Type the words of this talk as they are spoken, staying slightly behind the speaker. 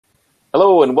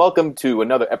Hello and welcome to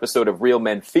another episode of Real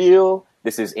Men Feel.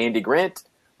 This is Andy Grant.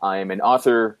 I am an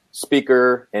author,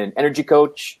 speaker, and energy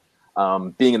coach.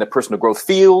 Being in the personal growth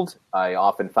field, I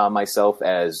often found myself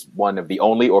as one of the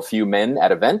only or few men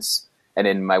at events. And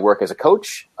in my work as a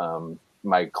coach,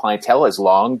 my clientele has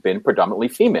long been predominantly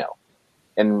female.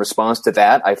 In response to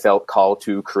that, I felt called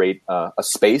to create a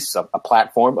space, a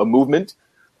platform, a movement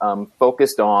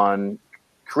focused on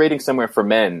creating somewhere for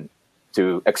men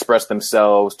to express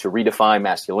themselves, to redefine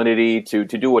masculinity, to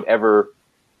do whatever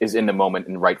is in the moment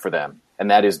and right for them. And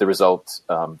that is the result.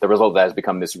 The result that has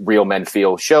become this Real Men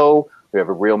Feel show. We have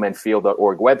a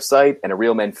realmenfeel.org website and a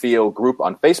Real Men Feel group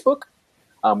on Facebook.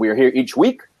 We are here each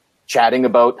week chatting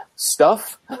about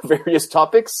stuff, various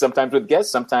topics, sometimes with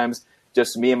guests, sometimes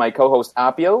just me and my co-host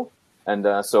Appio. And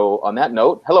so on that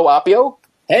note, hello, Appio.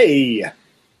 Hey.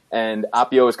 And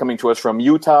Appio is coming to us from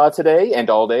Utah today and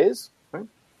all days.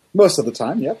 Most of the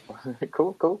time, yep.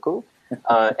 Cool.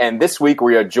 And this week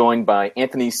we are joined by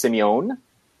Anthony Simeone.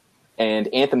 And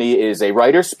Anthony is a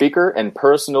writer, speaker, and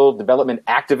personal development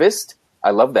activist.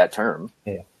 I love that term.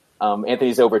 Yeah.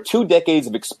 Anthony's over 2 decades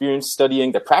of experience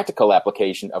studying the practical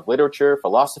application of literature,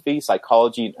 philosophy,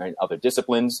 psychology, and other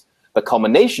disciplines. The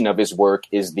culmination of his work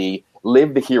is the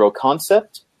Live the Hero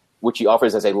concept, which he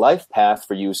offers as a life path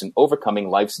for use in overcoming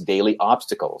life's daily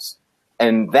obstacles.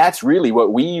 And that's really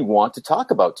what we want to talk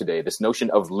about today, this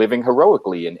notion of living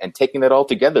heroically and taking that all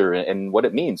together and what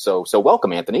it means. So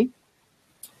welcome, Anthony.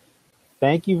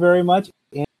 Thank you very much,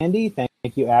 Andy. Thank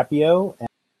you, Appio.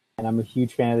 And I'm a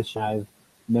huge fan of the show. I've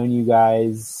known you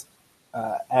guys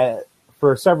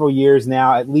for several years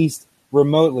now, at least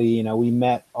remotely. You know, we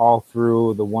met all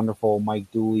through the wonderful Mike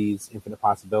Dooley's Infinite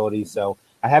Possibilities. So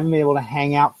I haven't been able to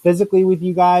hang out physically with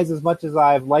you guys as much as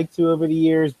I've liked to over the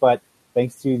years, but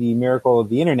thanks to the miracle of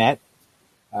the internet,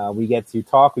 we get to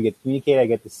talk, we get to communicate, I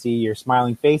get to see your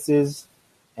smiling faces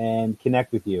and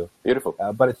connect with you. Beautiful.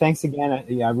 But thanks again.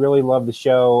 I really love the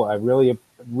show. I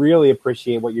really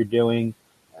appreciate what you're doing.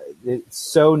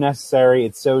 It's so necessary.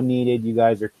 It's so needed. You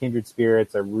guys are kindred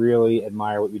spirits. I really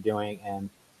admire what you're doing and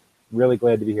really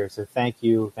glad to be here. So thank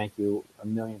you a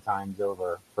million times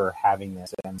over for having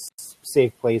this and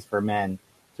safe place for men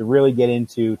to really get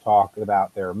into talk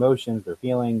about their emotions, their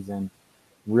feelings, and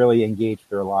really engage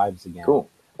their lives again. Cool.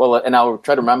 Well, and I'll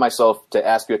try to remind myself to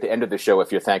ask you at the end of the show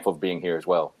if you're thankful for being here as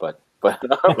well. But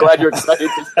I'm glad you're excited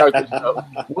to start the show.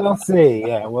 We'll see.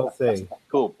 Yeah, we'll see.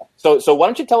 Cool. So why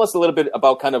don't you tell us a little bit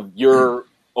about kind of your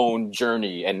own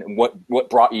journey and what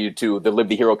brought you to the Live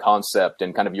the Hero concept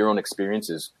and kind of your own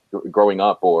experiences growing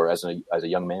up or as a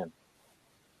young man?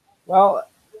 Well,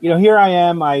 here I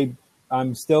am.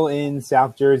 I'm still in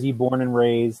South Jersey, born and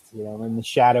raised, in the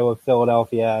shadow of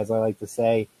Philadelphia, as I like to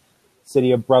say,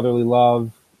 city of brotherly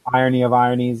love, irony of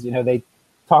ironies. They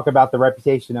talk about the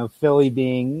reputation of Philly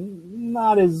being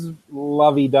not as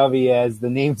lovey-dovey as the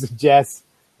name suggests.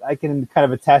 I can kind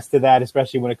of attest to that,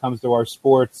 especially when it comes to our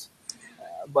sports.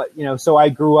 But, so I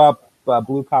grew up a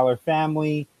blue-collar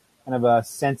family, kind of a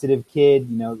sensitive kid.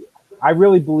 I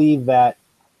really believe that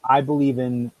I believe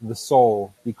in the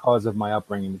soul because of my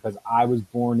upbringing, because I was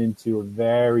born into a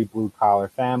very blue-collar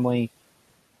family,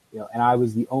 and I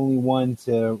was the only one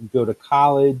to go to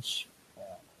college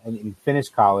and finish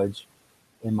college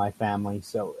in my family.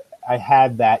 So I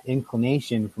had that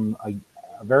inclination from a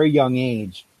very young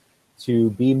age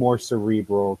to be more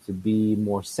cerebral, to be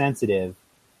more sensitive.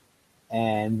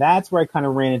 And that's where I kind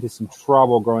of ran into some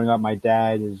trouble growing up. My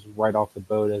dad is right off the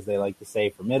boat, as they like to say,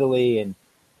 from Italy, and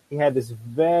he had this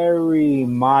very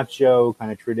macho, kind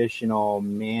of traditional,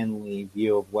 manly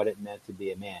view of what it meant to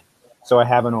be a man. So I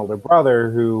have an older brother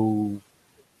who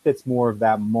fits more of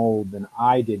that mold than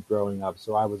I did growing up.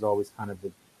 So I was always kind of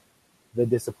the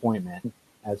disappointment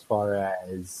as far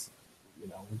as,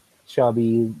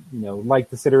 chubby, like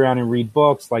to sit around and read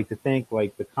books, like to think,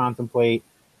 like to contemplate,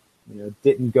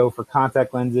 didn't go for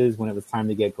contact lenses when it was time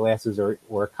to get glasses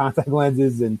or contact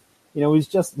lenses. And, was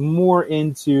just more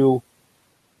into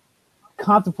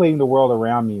contemplating the world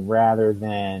around me rather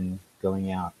than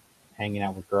going out, hanging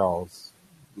out with girls,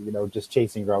 just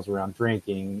chasing girls around,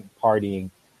 drinking, partying,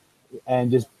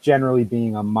 and just generally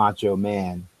being a macho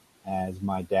man, as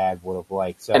my dad would have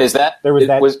liked. So, and was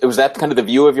that kind of the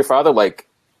view of your father? Like,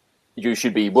 you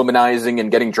should be womanizing and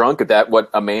getting drunk? Is that what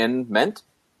a man meant?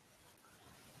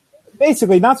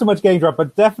 Basically, not so much getting drunk,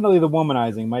 but definitely the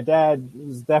womanizing. My dad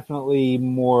was definitely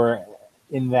more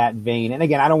in that vein. And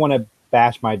again, I don't want to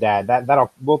bash my dad.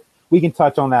 We can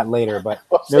touch on that later. But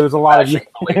there's a lot of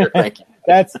later. Thank you.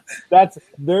 that's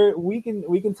there. We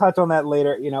can touch on that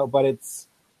later. But it's,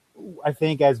 I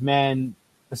think, as men,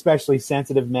 especially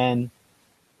sensitive men,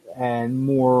 and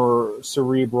more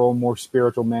cerebral, more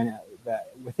spiritual men.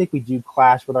 That I think we do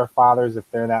clash with our fathers if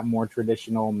they're that more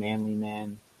traditional, manly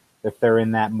men, if they're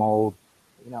in that mold.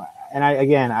 And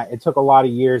it took a lot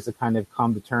of years to kind of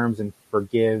come to terms and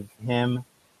forgive him,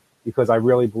 because I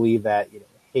really believe that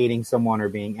hating someone or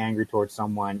being angry towards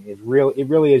someone is real. It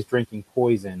really is drinking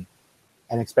poison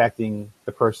and expecting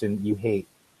the person you hate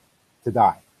to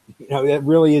die. It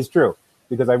really is true,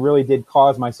 because I really did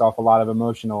cause myself a lot of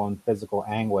emotional and physical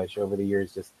anguish over the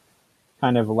years, just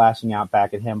kind of lashing out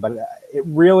back at him. But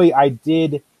I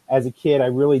did, as a kid, I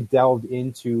really delved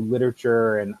into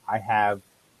literature, and I have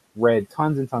read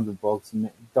tons and tons of books,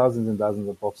 dozens and dozens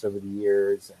of books over the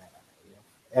years,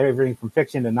 everything from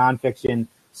fiction to nonfiction.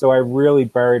 So I really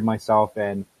buried myself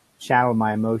and channeled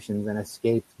my emotions and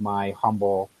escaped my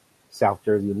humble South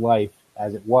Jersey life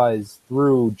as it was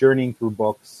through journeying through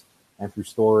books and through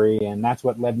story. And that's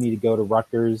what led me to go to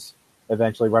Rutgers,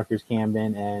 eventually Rutgers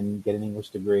Camden, and get an English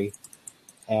degree.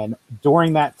 And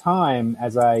during that time,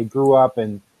 as I grew up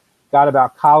and got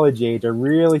about college age, I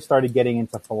really started getting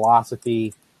into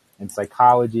philosophy and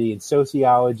psychology and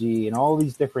sociology, and all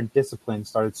these different disciplines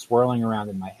started swirling around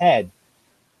in my head.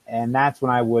 And that's when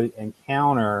I would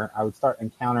start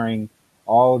encountering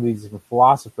all of these different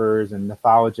philosophers and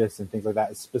mythologists and things like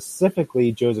that,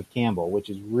 specifically Joseph Campbell, which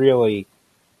is really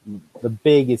the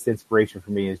biggest inspiration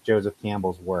for me is Joseph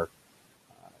Campbell's work.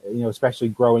 Especially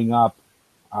growing up,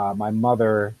 my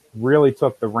mother really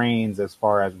took the reins as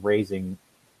far as raising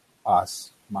us,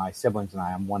 my siblings and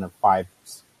I. I'm one of 5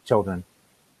 children.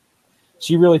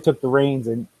 She really took the reins,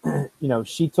 and,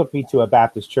 she took me to a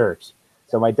Baptist church.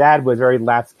 So my dad was very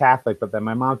lapsed Catholic, but then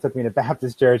my mom took me to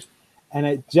Baptist church, and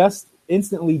it just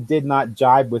instantly did not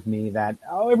jibe with me that,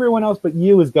 everyone else but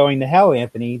you is going to hell,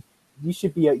 Anthony.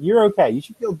 You're okay. You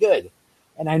should feel good.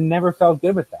 And I never felt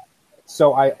good with that.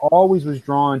 So I always was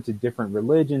drawn to different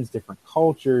religions, different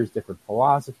cultures, different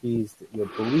philosophies,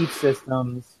 belief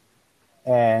systems.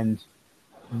 And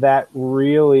that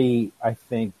really, I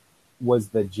think, was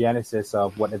the genesis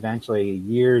of what eventually,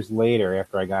 years later,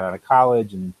 after I got out of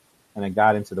college and I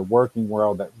got into the working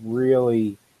world, that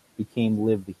really became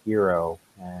Live the Hero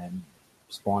and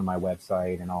spawned my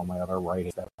website and all my other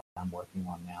writings that I'm working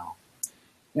on now.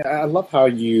 Yeah, I love how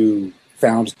you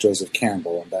found Joseph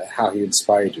Campbell and how he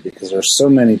inspired you, because there are so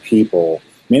many people,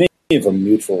 many of them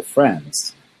mutual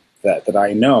friends that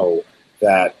I know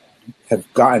that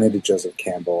have gotten into Joseph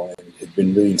Campbell and have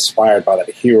been really inspired by that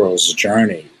hero's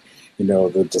journey.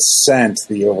 The descent,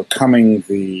 the overcoming,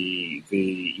 the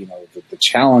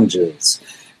challenges,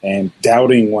 and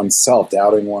doubting oneself,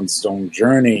 doubting one's own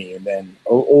journey, and then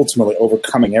ultimately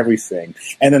overcoming everything,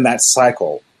 and then that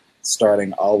cycle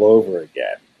starting all over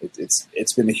again.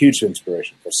 It's been a huge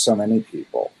inspiration for so many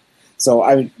people. So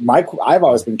I've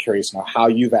always been curious now how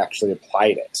you've actually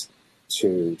applied it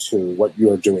to what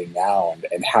you're doing now,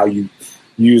 and how you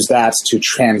use that to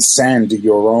transcend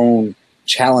your own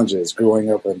challenges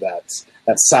growing up in that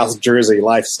South Jersey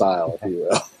lifestyle, if you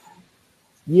will.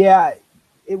 Yeah,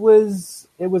 it was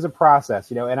a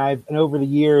process, and over the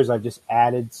years I've just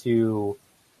added to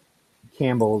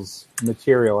Campbell's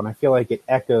material, and I feel like it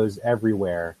echoes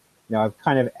everywhere. I've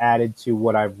kind of added to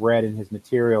what I've read in his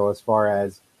material as far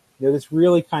as, this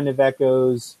really kind of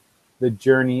echoes the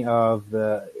journey of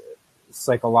the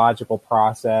psychological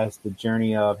process, the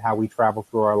journey of how we travel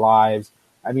through our lives.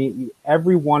 I mean,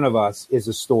 every one of us is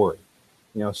a story.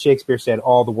 Shakespeare said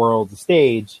all the world's a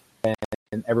stage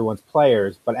and everyone's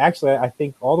players. But actually, I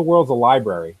think all the world's a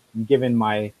library. And given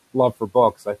my love for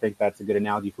books, I think that's a good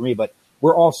analogy for me. But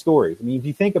we're all stories. I mean, if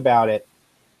you think about it,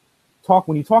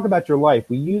 when you talk about your life,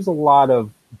 we use a lot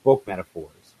of book metaphors.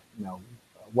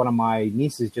 One of my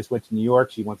nieces just went to New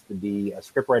York. She wants to be a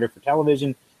scriptwriter for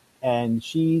television, and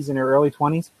she's in her early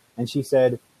 20s. And she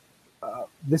said,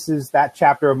 that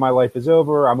chapter of my life is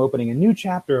over. I'm opening a new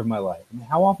chapter of my life. I mean,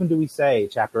 how often do we say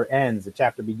chapter ends, the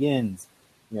chapter begins?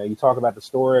 You talk about the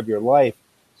story of your life.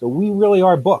 So we really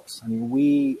are books. I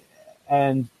mean,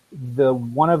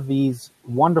 one of these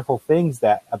wonderful things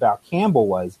about Campbell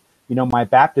was, my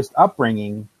Baptist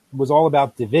upbringing was all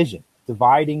about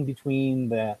dividing between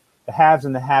the haves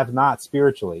and the have-nots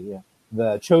spiritually,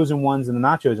 the chosen ones and the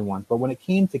not chosen ones. But when it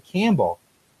came to Campbell,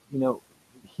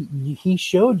 he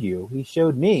showed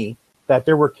me that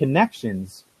there were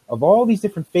connections of all these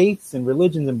different faiths and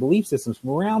religions and belief systems from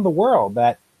around the world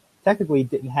that technically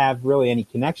didn't have really any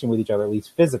connection with each other, at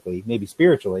least physically, maybe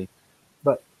spiritually.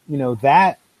 But,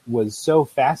 that was so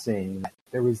fascinating.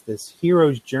 There was this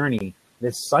hero's journey,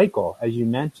 this cycle, as you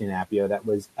mentioned, Appio, that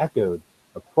was echoed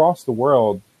across the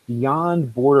world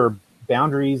beyond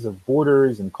boundaries of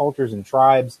borders and cultures and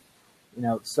tribes.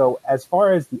 So as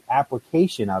far as the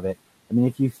application of it, I mean,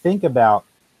 if you think about,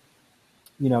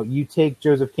 you take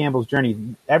Joseph Campbell's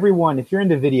journey, everyone, if you're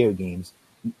into video games,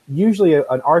 usually an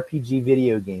RPG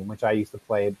video game, which I used to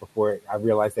play before I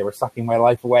realized they were sucking my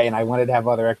life away and I wanted to have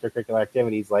other extracurricular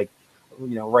activities like,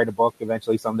 write a book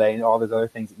eventually someday and all those other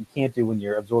things that you can't do when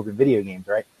you're absorbed in video games,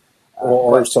 right?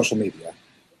 Or social media.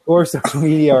 Or social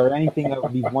media or anything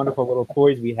of these wonderful little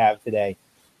toys we have today.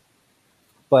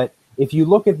 But if you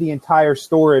look at the entire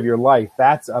story of your life,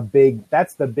 that's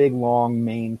the big, long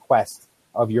main quest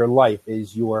of your life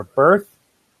is your birth,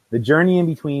 the journey in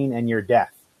between, and your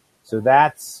death. So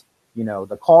that's,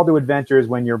 the call to adventure is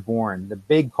when you're born. The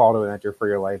big call to adventure for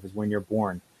your life is when you're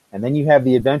born. And then you have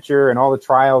the adventure and all the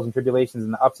trials and tribulations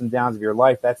and the ups and downs of your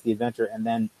life. That's the adventure. And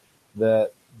then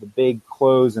the big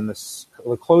close and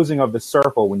the closing of the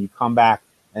circle when you come back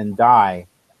and die,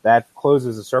 that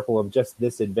closes the circle of just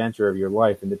this adventure of your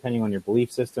life. And depending on your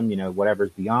belief system,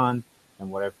 whatever's beyond and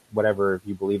whatever if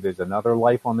you believe there's another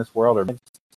life on this world or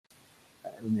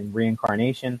in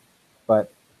reincarnation.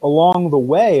 But along the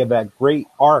way of that great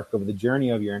arc of the journey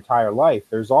of your entire life,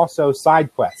 there's also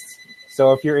side quests.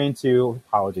 So if you're into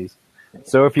RPGs,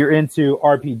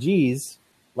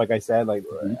 like I said,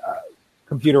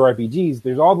 computer RPGs,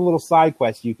 there's all the little side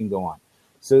quests you can go on.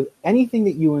 So anything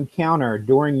that you encounter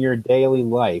during your daily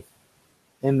life,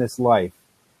 in this life,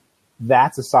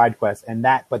 that's a side quest,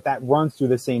 but that runs through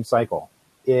the same cycle.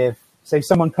 If, say,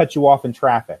 someone cuts you off in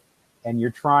traffic, and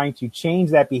you're trying to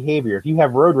change that behavior, if you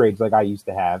have road rage like I used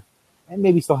to have, and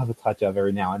maybe still have a touch of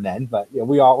every now and then, but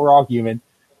we're all human.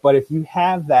 But if you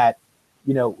have that,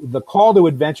 the call to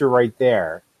adventure right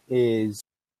there is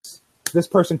this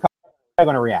person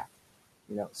going to react.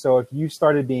 So if you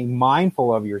started being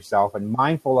mindful of yourself and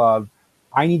mindful of,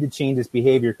 I need to change this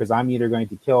behavior because I'm either going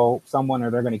to kill someone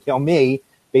or they're going to kill me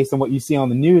based on what you see on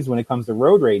the news when it comes to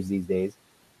road rage these days.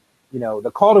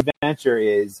 The call to adventure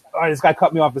is, this guy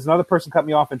cut me off. This another person cut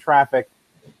me off in traffic.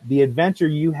 The adventure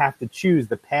you have to choose,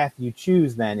 the path you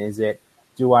choose then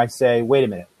do I say, wait a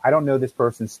minute, I don't know this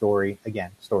person's story.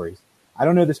 Again, stories. I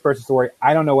don't know this person's story.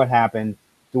 I don't know what happened.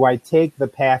 Do I take the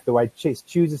path? Do I choose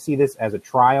to see this as a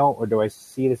trial, or do I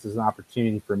see this as an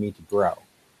opportunity for me to grow?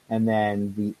 And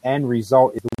then the end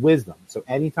result is the wisdom. So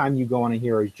anytime you go on a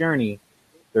hero's journey,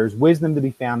 there's wisdom to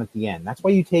be found at the end. That's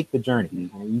why you take the journey.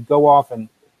 You go off, and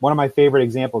one of my favorite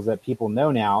examples that people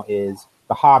know now is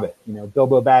The Hobbit,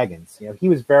 Bilbo Baggins. He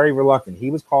was very reluctant.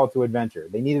 He was called to adventure.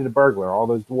 They needed a burglar, all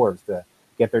those dwarves, to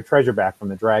get their treasure back from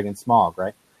the dragon Smaug,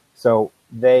 right? So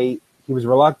he was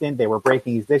reluctant. They were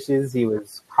breaking his dishes. He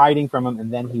was hiding from them.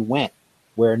 And then he went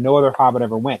where no other Hobbit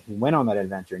ever went. He went on that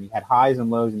adventure, and he had highs and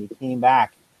lows, and he came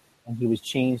back, and he was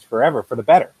changed forever for the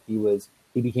better. He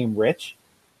became rich,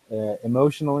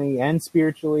 emotionally and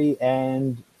spiritually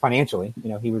and financially.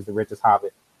 He was the richest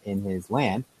Hobbit in his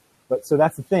land. But so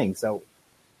that's the thing. So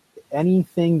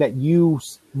anything that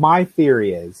my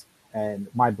theory is, and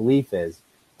my belief is,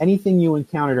 anything you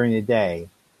encounter during the day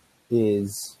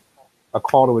is a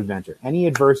call to adventure. Any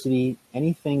adversity,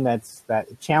 anything that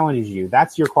challenges you,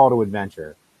 that's your call to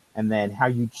adventure. And then how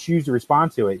you choose to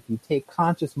respond to it, you take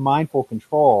conscious, mindful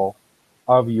control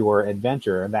of your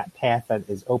adventure, that path that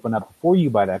is opened up for you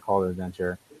by that call to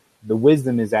adventure. The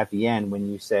wisdom is at the end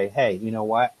when you say, hey, you know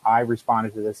what? I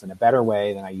responded to this in a better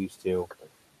way than I used to,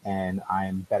 and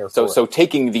I'm better for it. So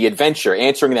taking the adventure,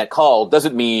 answering that call,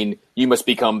 doesn't mean you must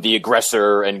become the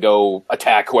aggressor and go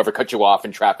attack whoever cut you off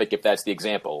in traffic, if that's the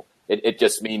example. It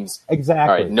just means exactly.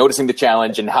 All right, noticing the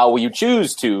challenge and how will you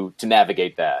choose to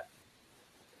navigate that.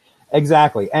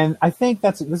 Exactly. And I think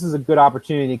this is a good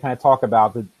opportunity to kind of talk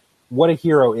about what a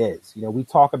hero is. We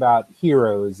talk about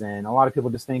heroes, and a lot of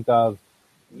people just think of,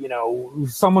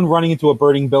 someone running into a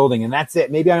burning building, and that's it.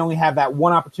 Maybe I only have that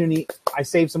one opportunity. I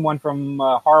save someone from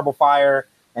a horrible fire,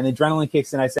 and the adrenaline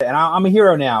kicks in. And I'm a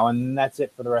hero now, and that's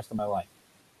it for the rest of my life.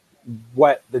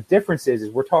 What the difference is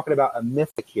we're talking about a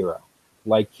mythic hero,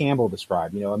 like Campbell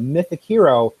described. A mythic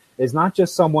hero is not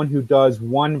just someone who does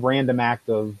one random act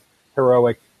of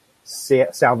heroic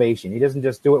salvation. He doesn't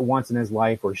just do it once in his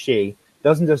life, or she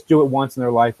doesn't just do it once in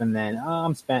their life and then,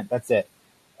 I'm spent, that's it.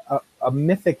 A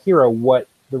mythic hero,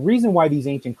 the reason why these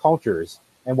ancient cultures,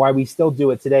 and why we still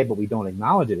do it today, but we don't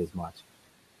acknowledge it as much,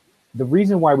 the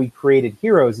reason why we created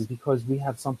heroes is because we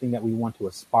have something that we want to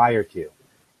aspire to.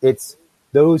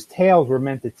 Those tales were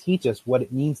meant to teach us what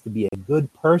it means to be a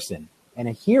good person. And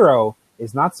a hero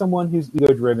is not someone who's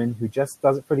ego-driven, who just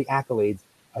does it for the accolades.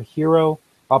 A hero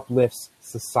uplifts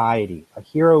society. A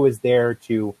hero is there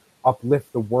to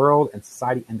uplift the world and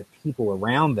society and the people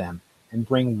around them and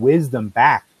bring wisdom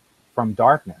back from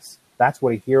darkness. That's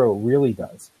what a hero really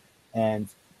does. And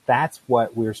that's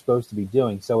what we're supposed to be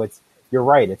doing. So you're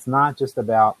right. It's not just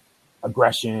about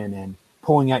aggression and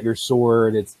pulling out your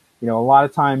sword. It's, a lot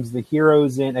of times the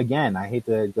heroes again, I hate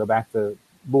to go back to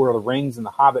Lord of the Rings and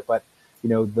The Hobbit, but a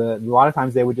lot of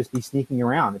times they would just be sneaking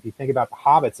around. If you think about the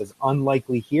hobbits as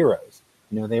unlikely heroes,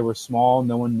 they were small,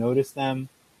 no one noticed them.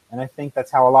 And I think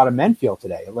that's how a lot of men feel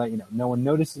today. No one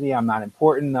notices me. I'm not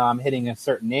important. I'm hitting a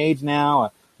certain age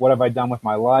now. What have I done with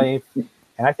my life?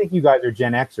 And I think you guys are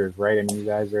Gen Xers, right? I mean, you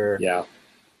guys are. Yeah.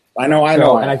 I know.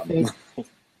 And I think,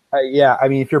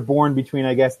 if you're born between,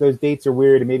 I guess those dates are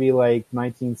weird. Maybe like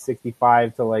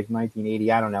 1965 to like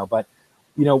 1980. I don't know. But,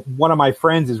 one of my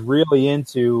friends is really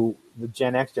into the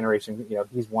Gen X generation.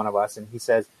 He's one of us. And he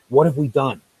says, what have we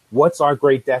done? What's our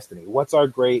great destiny? What's our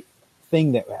great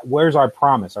thing where's our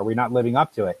promise? Are we not living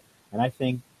up to it? And I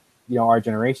think, our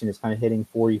generation is kind of hitting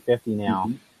 40, 50 now.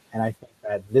 Mm-hmm. And I think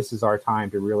that this is our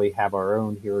time to really have our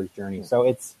own hero's journey.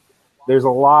 So there's a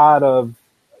lot of,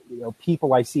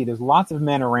 people I see, there's lots of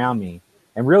men around me.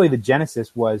 And really the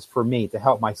genesis was for me to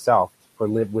help myself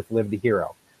Live the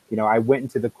Hero. I went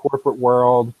into the corporate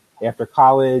world after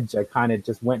college. I kind of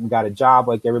just went and got a job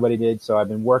like everybody did. So I've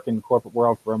been working in the corporate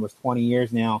world for almost 20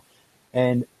 years now.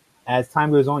 And as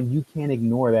time goes on, you can't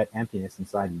ignore that emptiness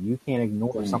inside you. You can't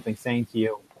ignore something saying to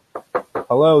you,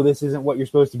 hello, this isn't what you're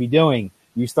supposed to be doing.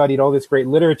 You studied all this great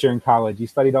literature in college. You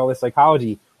studied all this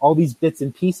psychology, all these bits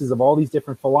and pieces of all these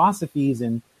different philosophies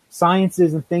and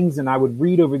sciences and things. And I would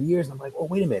read over the years. And I'm like, oh,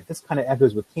 wait a minute. This kind of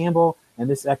echoes with Campbell, and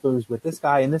this echoes with this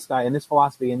guy and this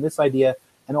philosophy and this idea.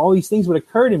 And all these things would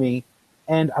occur to me,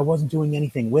 and I wasn't doing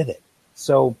anything with it.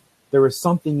 So there was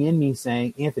something in me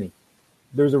saying, Anthony,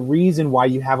 there's a reason why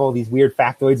you have all these weird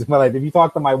factoids in my life. If you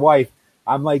talk to my wife,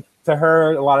 I'm like, to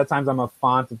her, a lot of times I'm a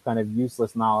font of kind of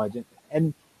useless knowledge.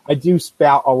 And I do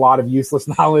spout a lot of useless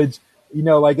knowledge.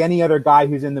 Like any other guy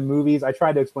who's in the movies, I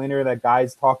try to explain to her that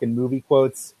guys talk in movie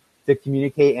quotes to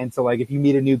communicate. And so, like, if you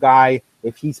meet a new guy,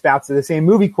 if he spouts the same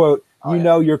movie quote,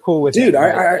 you're cool with Dude, him.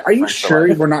 are you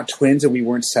sure we're not twins and we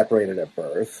weren't separated at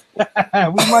birth? We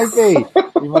might be.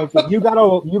 You got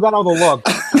all the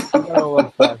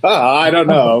looks. I don't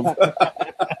know.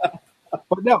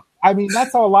 But no,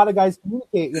 that's how a lot of guys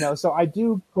communicate, so I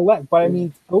do collect. But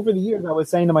over the years, I was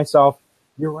saying to myself,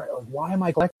 you're right. Like, why am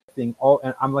I collecting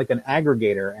and I'm like an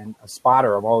aggregator and a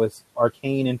spotter of all this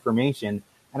arcane information.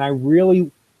 And I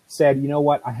really said, you know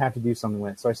what, I have to do something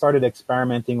with it. So I started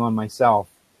experimenting on myself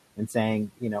and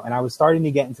saying, and I was starting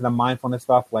to get into the mindfulness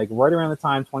stuff. Like right around the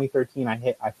time 2013,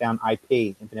 I found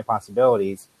IP, Infinite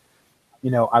Possibilities.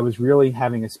 I was really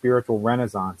having a spiritual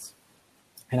renaissance.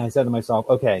 And I said to myself,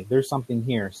 okay, there's something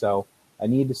here. So I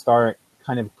need to start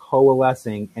kind of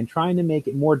coalescing and trying to make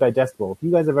it more digestible. If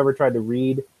you guys have ever tried to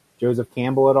read Joseph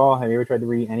Campbell at all, have you ever tried to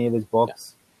read any of his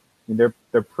books? Yes.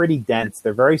 They're pretty dense.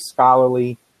 They're very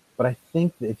scholarly. But I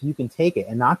think that if you can take it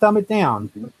and not dumb it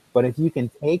down, but if you can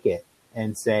take it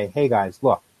and say, hey guys,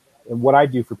 look, what I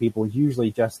do for people is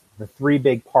usually just the three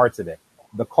big parts of it: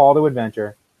 the call to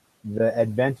adventure, the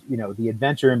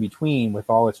adventure in between with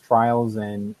all its trials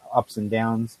and ups and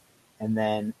downs, and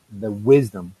then the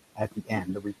wisdom at the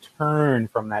end, the return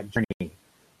from that journey.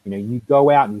 You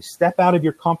go out and you step out of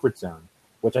your comfort zone,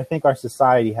 which I think our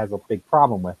society has a big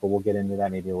problem with, but we'll get into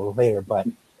that maybe a little later. But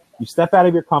you step out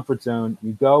of your comfort zone,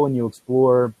 you go and you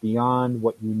explore beyond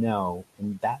what you know,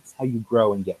 and that's how you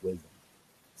grow and get wisdom.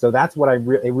 So that's what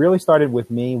it really started with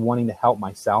me wanting to help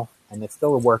myself, and it's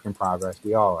still a work in progress.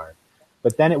 We all are.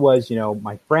 But then it was,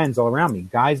 my friends all around me,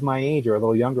 guys my age or a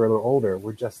little younger, a little older,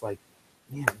 were just like,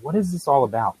 man, what is this all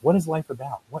about? What is life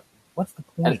about? What's the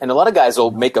point? And a lot of guys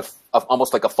will make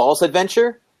almost like a false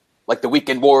adventure, like the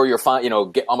weekend warrior,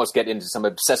 almost get into some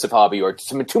obsessive hobby or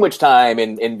some too much time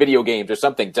in video games or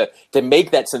something to make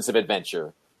that sense of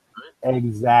adventure.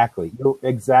 Exactly. You're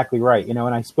exactly right. And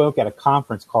I spoke at a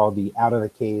conference called the Out of the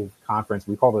Cave Conference.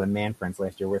 We called it a Manference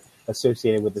last year. We're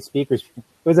associated with the speakers. It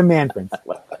was a Manference.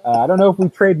 I don't know if we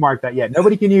trademarked that yet.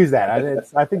 Nobody can use that.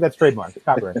 I think that's trademarked. It's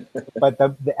copyright. But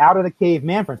the Out of the Cave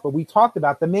Manference. But we talked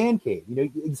about the man cave.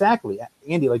 Exactly,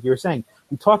 Andy, like you were saying.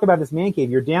 We talk about this man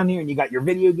cave. You're down here and you got your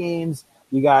video games.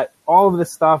 You got all of the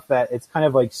stuff that it's kind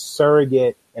of like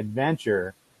surrogate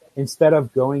adventure, instead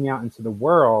of going out into the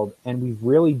world. And we've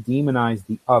really demonized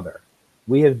the other.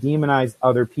 We have demonized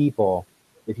other people.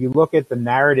 If you look at the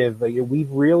narrative, we've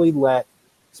really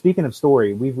speaking of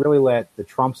story, we've really let the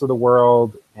Trumps of the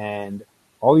world and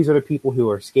all these other people who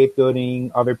are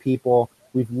scapegoating other people,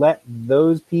 we've let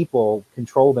those people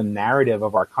control the narrative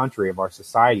of our country, of our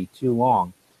society too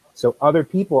long. So other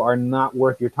people are not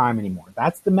worth your time anymore.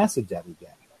 That's the message that we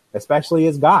get, especially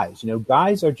as guys.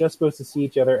 Guys are just supposed to see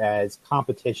each other as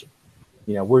competition.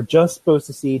 We're just supposed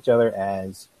to see each other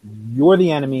as you're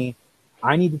the enemy.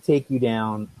 I need to take you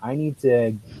down. I need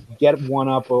to get one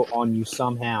up on you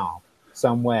somehow,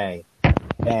 some way.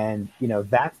 And,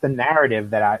 that's the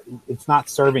narrative that it's not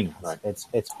serving us. Right.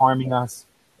 It's harming us.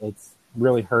 It's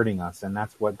really hurting us. And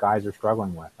that's what guys are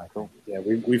struggling with, I think. Yeah,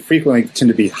 we frequently tend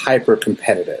to be hyper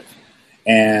competitive.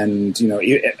 And,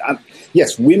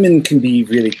 yes, women can be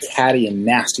really catty and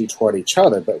nasty toward each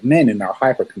other, but men in our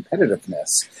hyper competitiveness,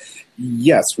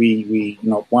 yes, we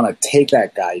want to take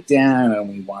that guy down, and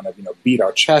we want to, beat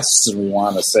our chests, and we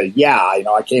want to say, yeah,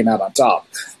 I came out on top.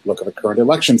 Look at the current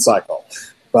election cycle.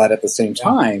 But at the same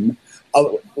time,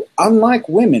 unlike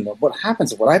women, what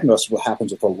I've noticed what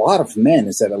happens with a lot of men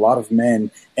is that a lot of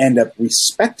men end up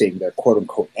respecting their quote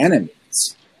unquote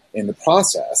enemies in the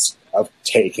process of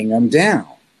taking them down.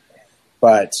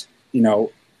 But,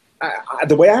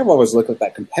 the way I've always looked at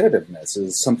that competitiveness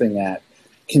is something that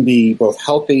can be both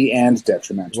healthy and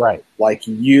detrimental. Right. Like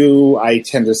I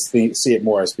tend to see it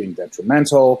more as being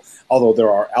detrimental, although there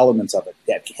are elements of it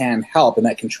that can help, and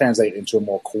that can translate into a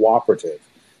more cooperative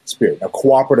spirit. Now,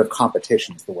 cooperative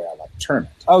competition is the way I like to term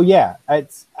it. Oh, yeah.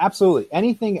 It's absolutely.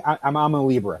 Anything, I'm a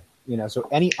Libra, so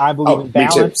I believe in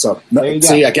balance. Me too. So,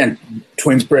 see, again,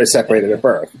 twins separated at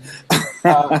birth.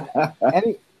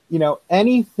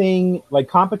 Anything like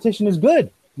competition is good.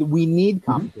 We need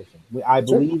competition. I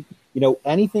believe,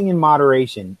 anything in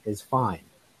moderation is fine.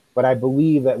 But I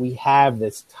believe that we have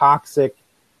this toxic,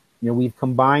 we've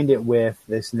combined it with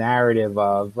this narrative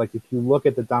of, like, if you look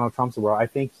at the Donald Trumps of the world, I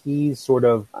think he's sort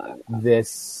of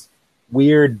this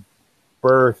weird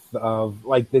birth of,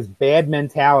 like, this bad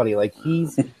mentality. Like,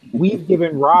 we've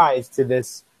given rise to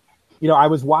this, I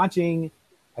was watching,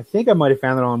 I think I might have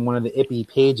found it on one of the IPI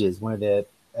pages, one of the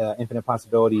Infinite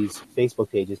Possibilities Facebook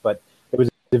pages, but there was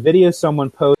a video someone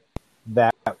posted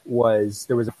that there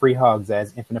was a free hugs,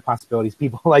 as Infinite Possibilities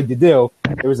people like to do.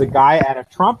 There was a guy at a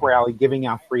Trump rally giving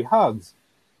out free hugs,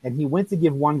 and he went to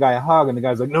give one guy a hug, and the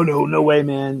guy's like, no way,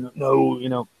 man,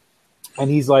 no, and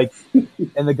he's like,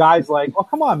 and the guy's like, well,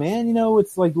 come on, man,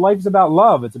 it's like, life's about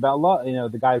love. It's about love.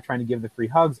 The guy trying to give the free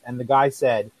hugs, and the guy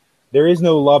said, there is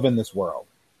no love in this world.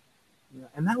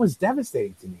 And that was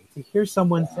devastating to me to hear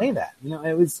someone say that.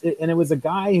 It was a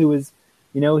guy who was,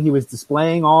 he was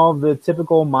displaying all the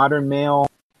typical modern male,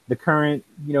 the current,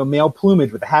 male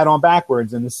plumage with the hat on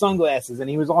backwards and the sunglasses, and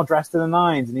he was all dressed to the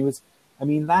nines.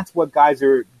 And that's what guys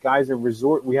are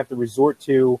we have to resort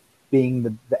to,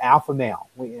 being the alpha male.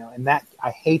 And that,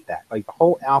 I hate that. Like, the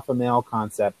whole alpha male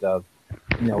concept of,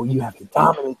 you have to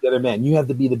dominate the other men. You have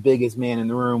to be the biggest man in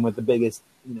the room with the biggest,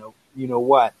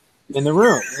 what in the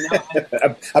room.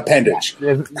 Appendage.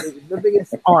 The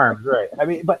biggest arms, right.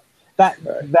 But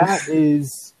that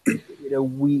is,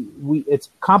 it's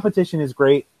competition is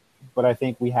great, but I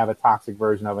think we have a toxic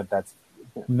version of it that's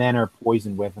men are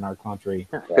poisoned with in our country.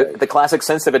 Right. The classic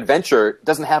sense of adventure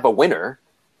doesn't have a winner.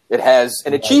 It has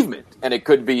an achievement, and it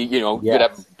could be, you could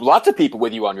have lots of people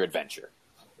with you on your adventure.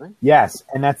 Right? Yes,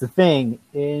 and that's the thing.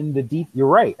 You're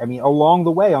right. Along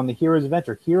the way on the hero's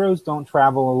adventure, heroes don't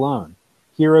travel alone.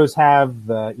 Heroes have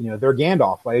they're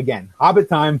Gandalf. Like, again, Hobbit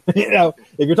time. If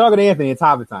you're talking to Anthony, it's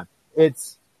Hobbit time.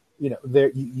 It's, you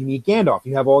meet Gandalf.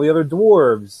 You have all the other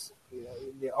dwarves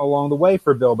along the way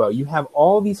for Bilbo. You have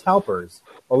all these helpers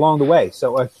along the way.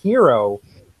 So a hero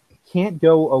can't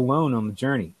go alone on the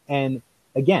journey. And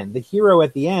again, the hero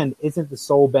at the end isn't the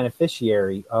sole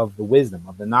beneficiary of the wisdom,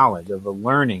 of the knowledge, of the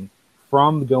learning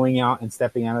from going out and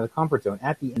stepping out of the comfort zone.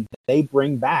 At the end, they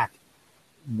bring back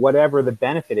whatever the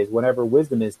benefit is, whatever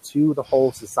wisdom is, to the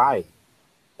whole society.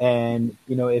 And,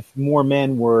 if more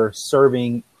men were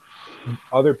serving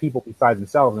other people besides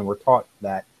themselves, and were taught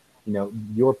that,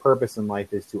 your purpose in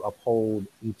life is to uphold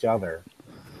each other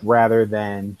rather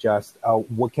than just,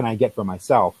 what can I get for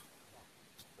myself?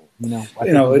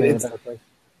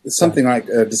 It's something like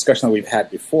a discussion that we've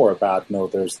had before about,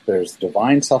 there's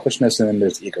divine selfishness and then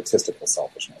there's egotistical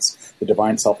selfishness. The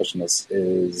divine selfishness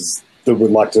is the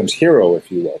reluctant hero,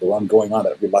 if you will, the one going on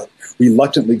that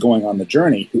reluctantly going on the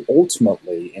journey, who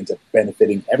ultimately ends up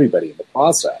benefiting everybody in the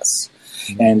process.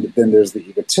 Mm-hmm. And then there's the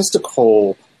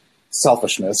egotistical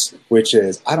selfishness, which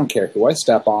is, I don't care who I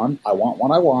step on. I want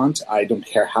what I want. I don't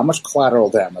care how much collateral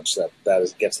damage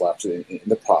that gets left in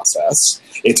the process.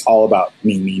 It's all about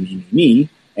me,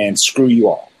 and screw you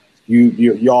all.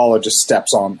 You all are just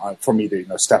steps on for me to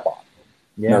step on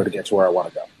in order to get to where I want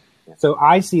to go. So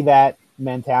I see that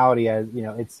mentality as,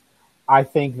 I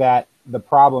think that the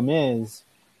problem is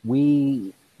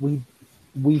we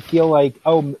feel like,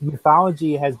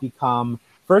 mythology has become,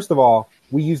 first of all,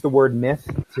 we use the word myth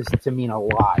to mean a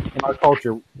lot in our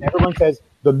culture. Everyone says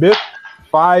the myth,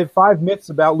 five myths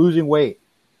about losing weight.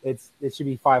 it should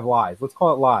be 5 lies. Let's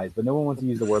call it lies, but no one wants to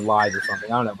use the word lies or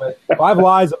something. I don't know, but 5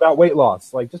 lies about weight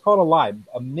loss. Like, just call it a lie.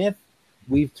 A myth.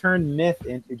 We've turned myth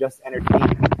into just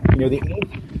entertainment.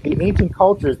 The ancient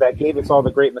cultures that gave us all the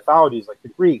great mythologies, like the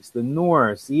Greeks, the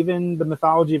Norse, even the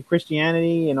mythology of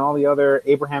Christianity and all the other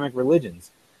Abrahamic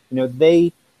religions.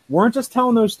 They weren't just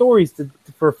telling those stories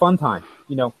for a fun time.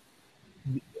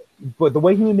 But the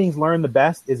way human beings learn the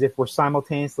best is if we're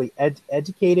simultaneously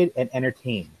educated and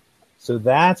entertained. So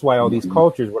that's why all these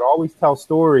cultures would always tell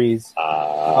stories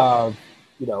of,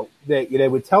 they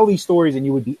would tell these stories and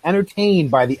you would be entertained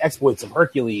by the exploits of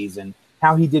Hercules and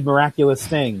how he did miraculous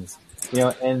things,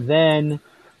 and then,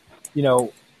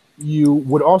 you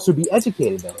would also be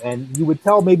educated though. And you would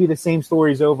tell maybe the same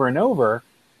stories over and over,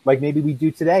 like maybe we do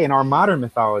today in our modern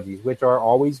mythologies, which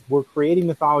we're creating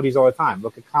mythologies all the time.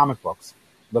 Look at comic books.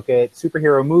 Look at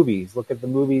superhero movies. Look at the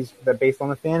movies that are based on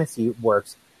the fantasy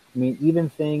works. I mean, even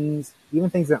things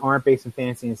that aren't based in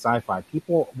fantasy and sci-fi.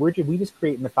 We just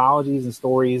create mythologies and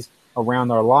stories around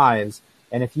our lives.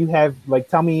 And if you have,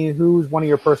 tell me who's one of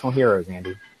your personal heroes,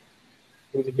 Andy?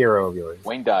 Who's a hero of yours?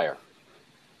 Wayne Dyer.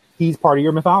 He's part of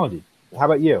your mythology. How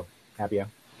about you, Appio?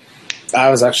 I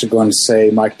was actually going to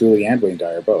say Mike Dooley and Wayne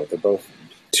Dyer both. They're both,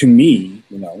 to me,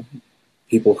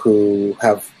 people who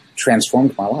have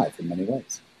transformed my life in many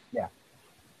ways. Yeah.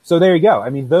 So there you go. I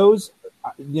mean, those,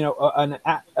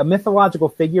 a mythological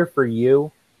figure for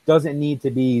you doesn't need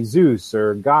to be Zeus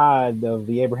or God of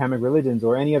the Abrahamic religions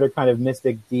or any other kind of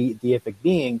mystic deific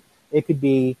being. It could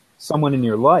be someone in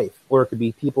your life, or it could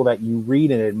be people that you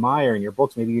read and admire in your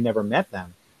books. Maybe you never met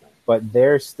them, but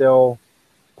they're still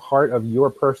part of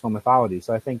your personal mythology.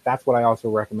 So I think that's what I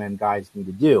also recommend guys need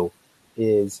to do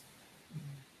is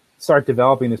start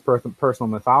developing this personal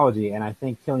mythology. And I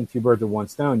think killing 2 birds with 1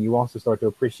 stone, you also start to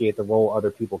appreciate the role other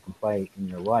people can play in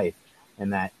your life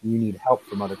and that you need help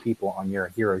from other people on your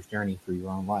hero's journey through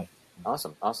your own life.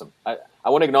 Awesome. I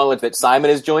want to acknowledge that Simon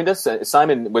has joined us.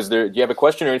 Simon, do you have a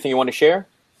question or anything you want to share?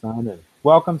 Simon.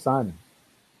 Welcome, Simon.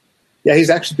 Yeah,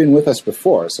 he's actually been with us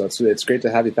before, so it's great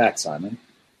to have you back, Simon.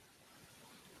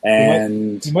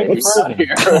 And he might be this proud. is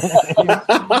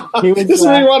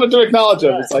what he wanted to acknowledge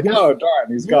him. It's like, oh, darn,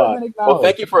 he's gone. Well,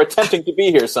 thank you for attempting to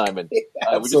be here, Simon. We just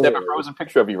have a Absolutely. frozen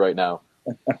picture of you right now.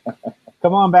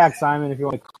 Come on back, Simon, if you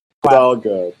want to It's clap. all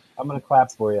good. I'm going to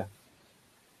clap for you.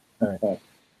 All right.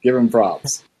 Give him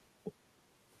props.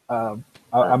 I'm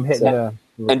hitting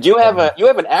And do you have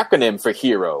an acronym for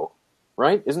HERO,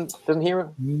 right? Doesn't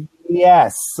HERO?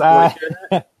 Yes. I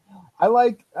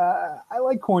like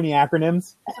corny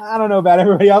acronyms. I don't know about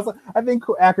everybody else. I think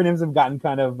acronyms have gotten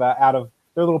kind of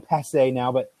they're a little passé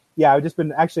now. But yeah, I'm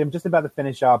just about to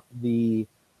finish up the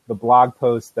blog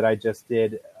post that I just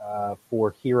did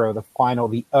for HERO,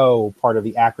 the O part of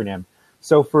the acronym.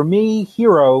 So for me,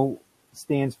 HERO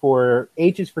stands for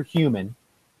H is for human,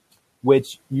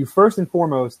 which you first and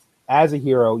foremost, as a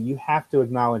hero, you have to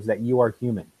acknowledge that you are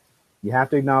human. You have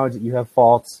to acknowledge that you have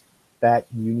faults that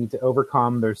you need to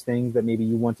overcome. There's things that maybe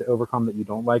you want to overcome that you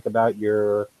don't like about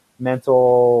your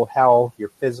mental health, your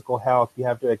physical health. You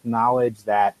have to acknowledge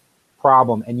that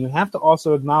problem. And you have to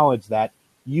also acknowledge that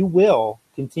you will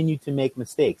continue to make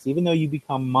mistakes. Even though you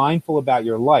become mindful about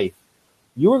your life,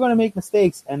 you are going to make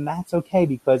mistakes, and that's okay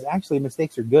because actually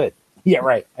mistakes are good. Yeah,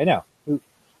 right. I know.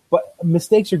 But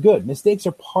mistakes are good. Mistakes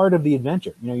are part of the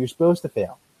adventure. You're supposed to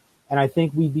fail. And I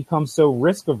think we become so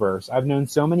risk averse. I've known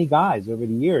so many guys over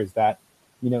the years that,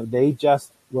 they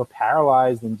just were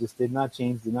paralyzed and just did not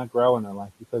change, did not grow in their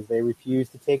life because they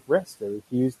refused to take risks. They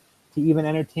refused to even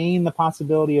entertain the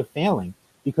possibility of failing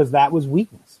because that was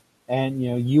weakness. And,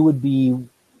 you would be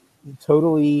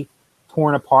totally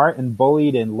torn apart and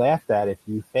bullied and laughed at if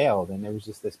you failed. And there was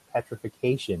just this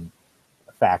petrification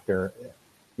factor,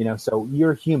 so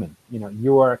you're human,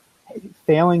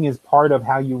 failing is part of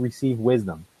how you receive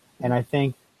wisdom. And I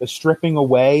think the stripping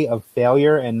away of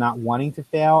failure and not wanting to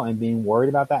fail and being worried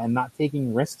about that and not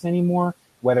taking risks anymore,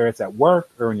 whether it's at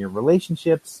work or in your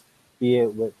relationships, be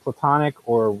it with platonic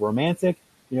or romantic,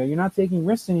 you're not taking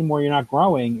risks anymore. You're not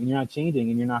growing and you're not changing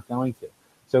and you're not going to.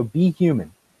 So be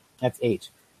human. That's H.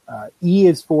 E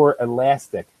is for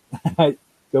elastic.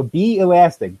 So be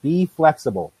elastic, be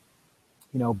flexible,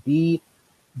 be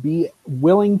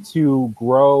willing to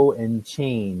grow and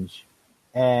change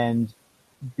and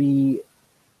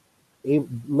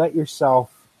let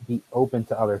yourself be open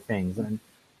to other things. And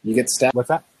You get stabbed. what's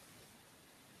that?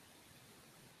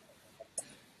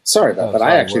 Sorry about that.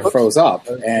 sorry. I actually froze up,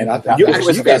 and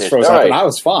you guys froze All up, right. and I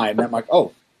was fine. And I'm like,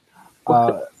 oh,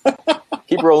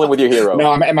 Keep rolling with your hero.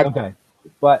 no, am I Okay.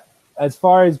 But as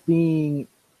far as being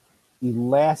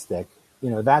elastic,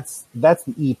 that's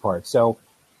the E part. So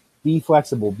be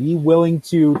flexible, be willing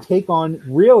to take on,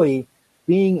 really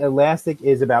being elastic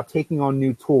is about taking on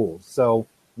new tools. So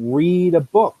read a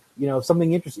book,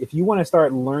 something interesting. If you want to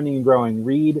start learning and growing,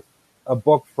 read a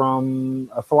book from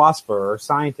a philosopher or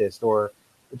scientist, or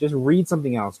just read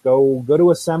something else. Go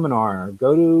to a seminar,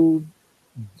 do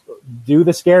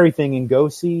the scary thing and go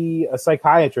see a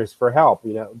psychiatrist for help,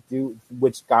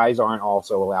 which guys aren't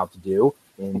also allowed to do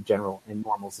in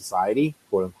normal society,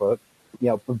 quote unquote,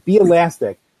 but be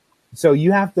elastic. So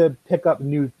you have to pick up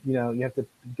new, you have to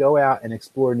go out and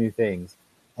explore new things.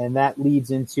 And that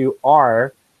leads into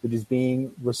R, which is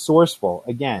being resourceful.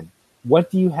 Again,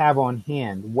 what do you have on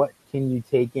hand? What can you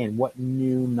take in? What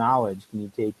new knowledge can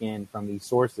you take in from these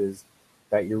sources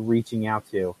that you're reaching out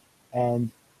to?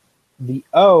 And the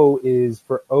O is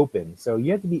for open. So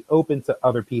you have to be open to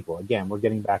other people. Again, we're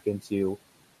getting back into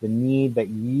the need that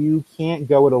you can't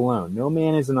go it alone. No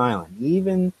man is an island.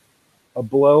 Even a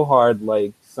blowhard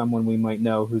like someone we might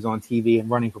know who's on TV and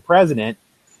running for president,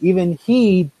 even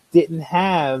he didn't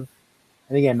have,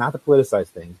 and again, not to politicize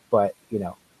things, but,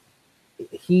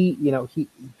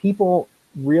 people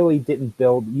really didn't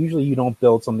build, usually you don't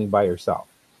build something by yourself.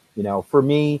 For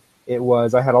me, it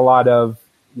was, I had a lot of,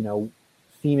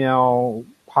 female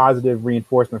positive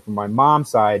reinforcement from my mom's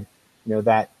side,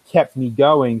 that kept me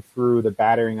going through the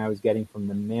battering I was getting from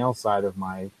the male side of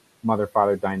my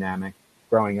mother-father dynamic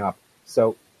growing up.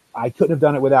 So I couldn't have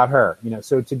done it without her,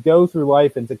 so to go through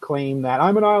life and to claim that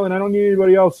I'm an island, I don't need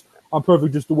anybody else, I'm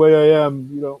perfect just the way I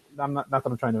am, I'm not that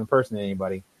I'm trying to impersonate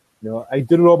anybody, I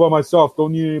did it all by myself,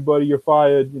 don't need anybody, you're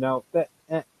fired,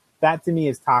 that to me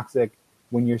is toxic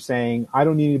when you're saying, I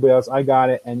don't need anybody else, I got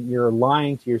it, and you're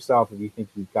lying to yourself if you think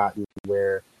you've got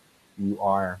where you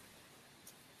are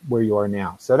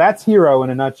now. So that's HERO in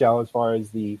a nutshell as far as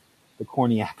the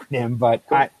corny acronym, but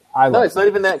I love it's not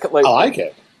even that, I like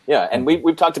it. Yeah, and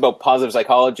we've talked about positive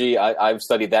psychology. I've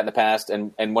studied that in the past,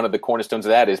 and one of the cornerstones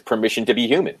of that is permission to be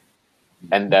human,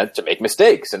 and to make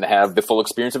mistakes, and to have the full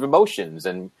experience of emotions.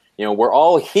 And we're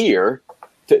all here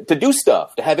to do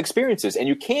stuff, to have experiences, and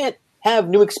you can't have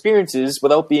new experiences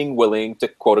without being willing to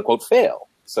quote unquote fail.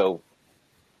 So,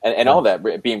 and all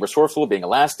that, being resourceful, being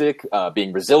elastic,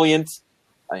 being resilient,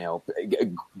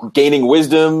 gaining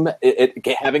wisdom,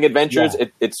 having adventures. Yeah.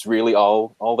 It's really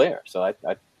all there. So I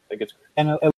think it's great.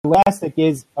 And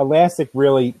elastic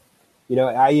really,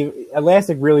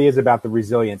 elastic really is about the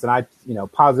resilience. And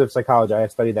positive psychology, I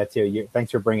have studied that too.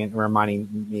 Thanks for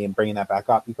reminding me and bringing that back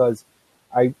up, because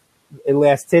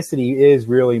elasticity is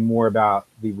really more about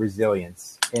the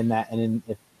resilience in that. And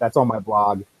if that's on my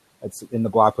blog, it's in the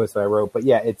blog post that I wrote, but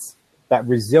yeah, it's that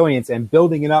resilience and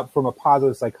building it up from a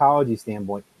positive psychology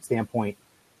standpoint,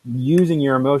 using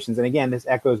your emotions. And again, this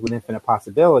echoes with infinite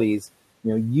possibilities.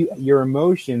 Your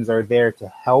emotions are there to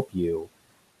help you,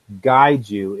 guide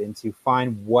you, and to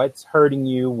find what's hurting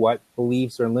you, what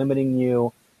beliefs are limiting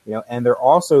you, and they're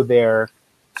also there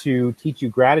to teach you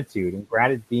gratitude. And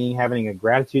having a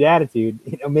gratitude attitude,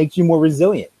 makes you more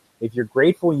resilient. If you're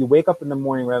grateful and you wake up in the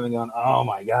morning rather than going, oh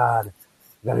my God,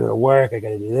 I gotta go to work, I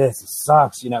gotta do this, it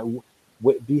sucks,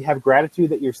 have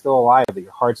gratitude that you're still alive, that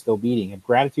your heart's still beating. Have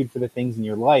gratitude for the things in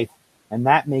your life, and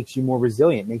that makes you more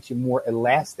resilient, makes you more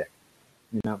elastic.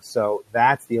 So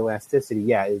that's the elasticity.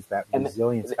 Yeah, is that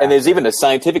resilience. And there's even a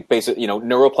scientific basis,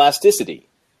 neuroplasticity.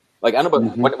 Like, I don't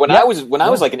know, but when I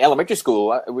was like in elementary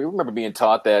school, we remember being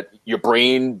taught that your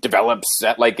brain develops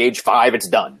at like age 5, it's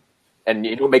done, and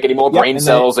you don't make any more brain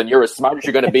cells, and you're as smart as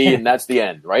you're going to be, and that's the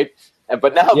end, right?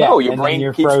 But now, no, your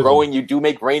brain keeps growing. You do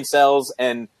make brain cells,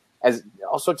 and as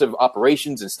all sorts of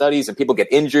operations and studies, and people get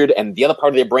injured, and the other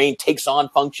part of their brain takes on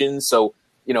functions. So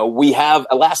we have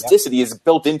elasticity is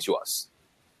built into us.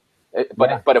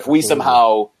 But if we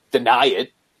somehow deny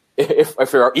it,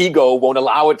 if our ego won't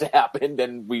allow it to happen,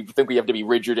 then we think we have to be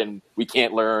rigid and we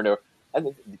can't learn, and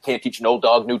you can't teach an old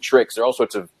dog new tricks. There are all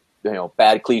sorts of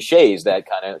bad cliches that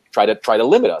kind of try to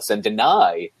limit us and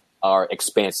deny our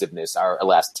expansiveness, our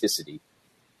elasticity.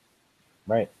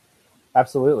 Right.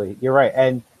 Absolutely. You're right.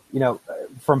 And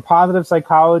from positive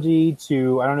psychology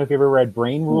to, I don't know if you ever read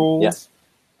Brain Rules. Yes.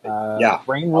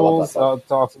 Brain Rules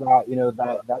talks about,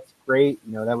 that's great.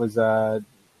 That was a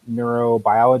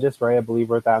neurobiologist, right? I believe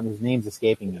wrote that. His name's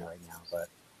escaping me right now,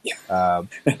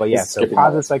 but yeah, so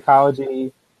positive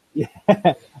psychology,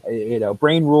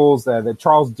 Brain Rules, the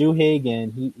Charles Duhigg,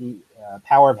 and he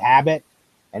Power of Habit.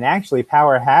 And actually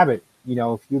Power of Habit,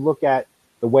 if you look at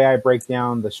the way I break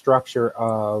down the structure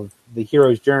of the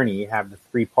hero's journey, you have the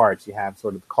 3 parts. You have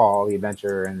sort of the call, the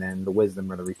adventure, and then the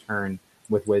wisdom or the return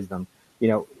with wisdom.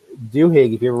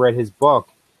 Duhigg, if you ever read his book,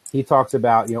 he talks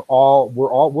about,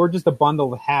 we're just a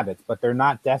bundle of habits, but they're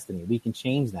not destiny. We can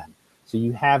change them. So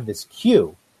you have this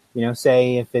cue,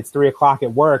 say if it's 3:00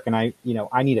 at work and I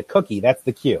need a cookie, that's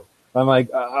the cue. I'm like,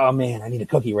 oh man, I need a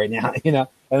cookie right now, and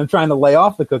I'm trying to lay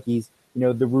off the cookies.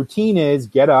 The routine is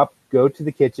get up, go to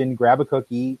the kitchen, grab a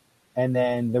cookie, and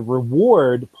then the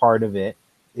reward part of it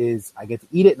is I get to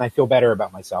eat it and I feel better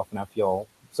about myself, and I feel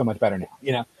so much better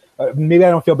now. Maybe I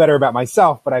don't feel better about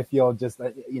myself, but I feel just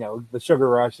the sugar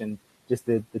rush and just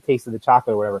the taste of the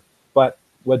chocolate or whatever. But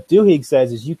what Duhigg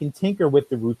says is you can tinker with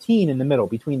the routine in the middle.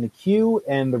 Between the cue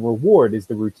and the reward is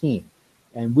the routine.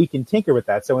 And we can tinker with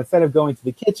that. So instead of going to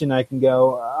the kitchen, I can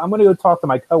go, I'm going to go talk to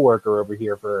my coworker over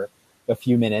here for a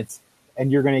few minutes.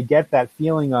 And you're going to get that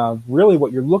feeling of really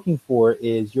what you're looking for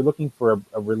is you're looking for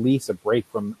a release, a break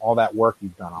from all that work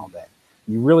you've done all day.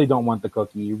 You really don't want the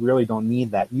cookie. You really don't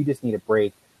need that. You just need a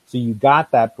break. So you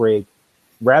got that break.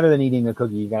 Rather than eating a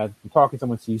cookie, you got to be talking to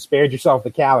someone, so you spared yourself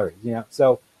the calories.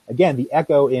 So again, the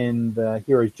echo in the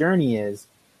hero's journey is,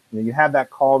 you have that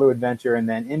call to adventure, and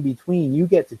then in between, you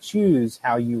get to choose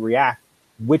how you react,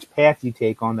 which path you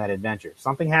take on that adventure.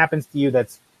 Something happens to you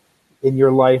that's in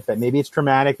your life that maybe it's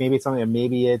traumatic, maybe it's something,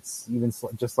 maybe it's even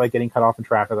just like getting cut off in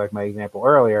traffic, like my example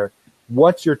earlier.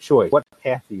 What's your choice? What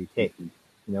path do you take?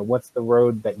 What's the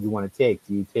road that you want to take?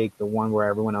 Do you take the one where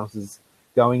everyone else is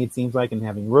going, it seems like, and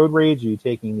having road rage? Or are you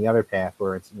taking the other path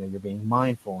where it's, you're being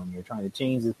mindful and you're trying to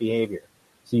change this behavior?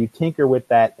 So you tinker with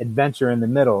that adventure in the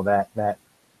middle,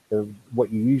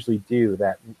 what you usually do,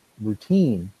 that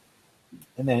routine,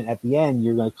 and then at the end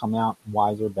you're going to come out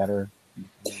wiser, better,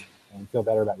 and feel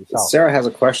better about yourself. Sarah has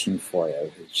a question for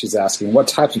you. She's asking, what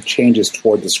types of changes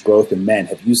toward this growth in men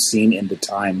have you seen in the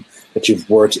time that you've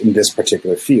worked in this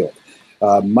particular field?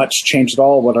 Much change at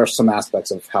all? What are some aspects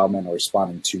of how men are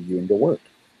responding to you and your work?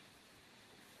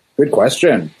 Good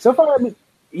question. So far,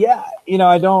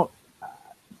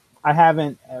 I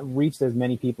haven't reached as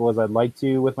many people as I'd like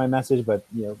to with my message, but,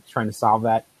 trying to solve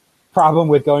that problem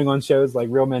with going on shows like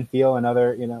Real Men Feel and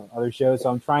other shows. So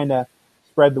I'm trying to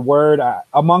spread the word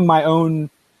among my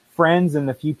own friends and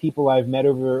the few people I've met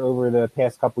over the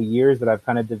past couple of years that I've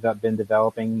kind of been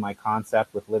developing my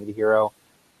concept with Live the Hero,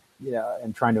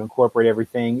 and trying to incorporate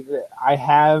everything.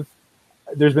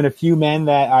 There's been a few men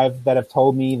that have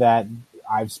told me that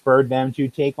I've spurred them to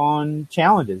take on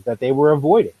challenges that they were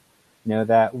avoiding.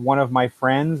 That one of my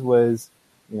friends was,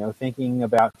 thinking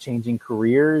about changing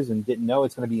careers and didn't know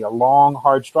it's going to be a long,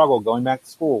 hard struggle going back to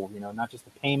school, not just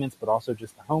the payments, but also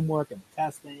just the homework and the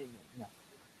testing.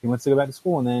 He wants to go back to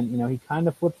school. And then, he kind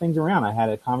of flipped things around. I had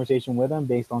a conversation with him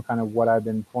based on kind of what I've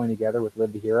been pulling together with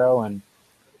Live the Hero and,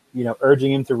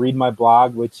 urging him to read my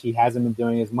blog, which he hasn't been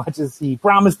doing as much as he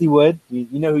promised he would. You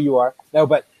know who you are. No,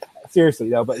 but seriously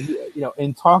though, but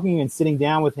in talking and sitting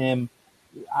down with him,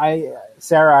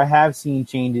 Sarah, I have seen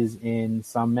changes in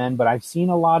some men, but I've seen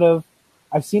a lot of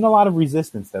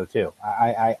resistance though too.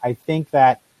 I think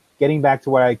that getting back to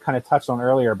what I kind of touched on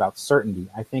earlier about certainty,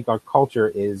 I think our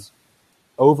culture is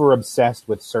over obsessed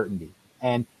with certainty,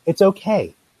 and it's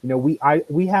okay.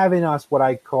 We have in us what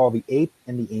I call the ape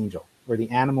and the angel, or the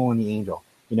animal and the angel.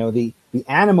 The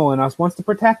animal in us wants to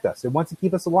protect us. It wants to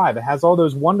keep us alive. It has all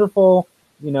those wonderful,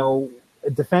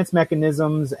 defense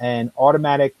mechanisms and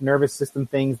automatic nervous system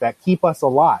things that keep us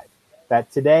alive.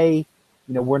 That today,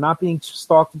 we're not being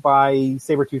stalked by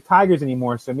saber-toothed tigers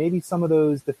anymore. So maybe some of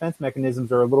those defense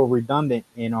mechanisms are a little redundant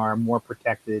in our more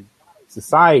protected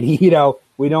society.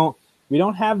 We don't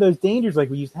have those dangers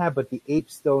like we used to have, but the ape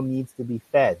still needs to be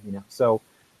fed. So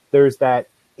there's that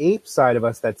ape side of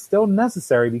us that's still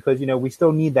necessary because we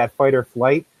still need that fight or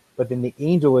flight. But then the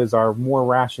angel is our more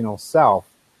rational self.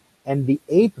 And the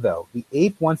ape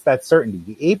wants that certainty.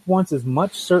 The ape wants as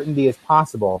much certainty as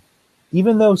possible,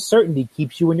 even though certainty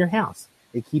keeps you in your house.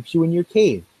 It keeps you in your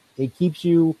cave. It keeps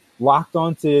you locked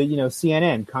onto,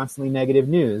 CNN, constantly negative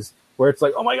news, where it's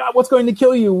like, oh my God, what's going to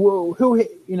kill you?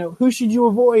 Who should you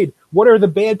avoid? What are the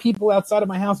bad people outside of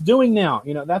my house doing now?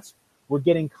 We're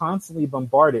getting constantly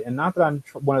bombarded. And not that I'm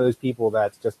one of those people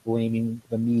that's just blaming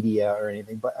the media or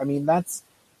anything, but I mean, that's,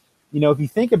 if you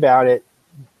think about it,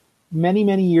 many,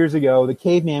 many years ago, the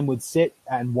caveman would sit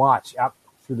and watch out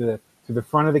through the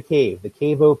front of the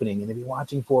cave opening, and they'd be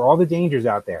watching for all the dangers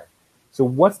out there. So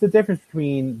what's the difference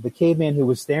between the caveman who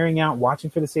was staring out, watching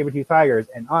for the saber-toothed tigers,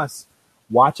 and us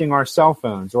watching our cell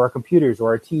phones or our computers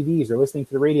or our TVs or listening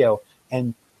to the radio?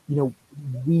 And,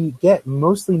 we get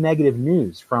mostly negative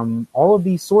news from all of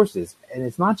these sources. And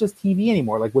it's not just TV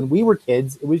anymore. Like when we were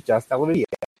kids, it was just television.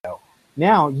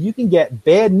 Now you can get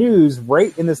bad news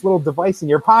right in this little device in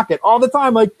your pocket all the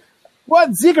time. Like, what?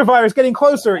 Zika virus getting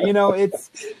closer.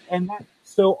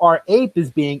 So our ape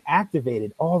is being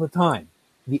activated all the time.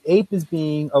 The ape is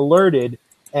being alerted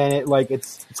and it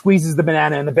squeezes the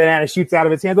banana, and the banana shoots out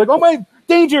of its hand, like, oh my,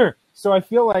 danger! So I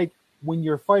feel like when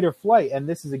your fight or flight, and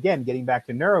this is again getting back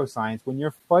to neuroscience, when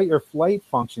your fight or flight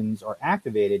functions are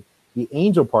activated, the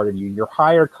angel part of you, your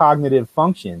higher cognitive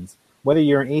functions, whether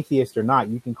you're an atheist or not,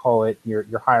 you can call it your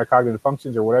higher cognitive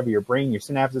functions or whatever, your brain, your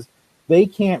synapses, they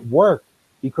can't work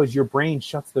because your brain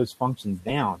shuts those functions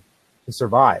down to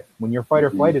survive. When your fight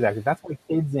or flight is active, that's why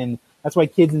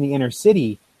kids in the inner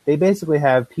city, they basically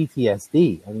have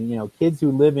PTSD. I mean, kids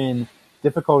who live in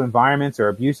difficult environments or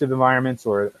abusive environments,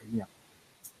 or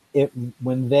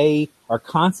when they are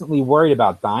constantly worried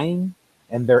about dying,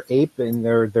 and their ape and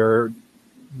their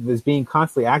is being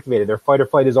constantly activated, their fight or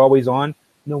flight is always on.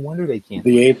 No wonder they can't.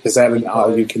 The ape is at an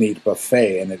all-you-can-eat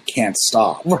buffet, and it can't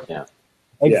stop. Yeah,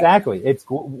 exactly.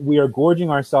 We are gorging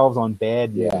ourselves on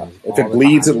bad news. Yeah, if it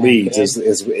bleeds, it leads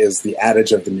is the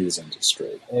adage of the news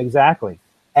industry. Exactly,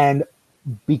 and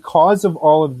because of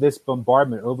all of this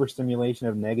bombardment, overstimulation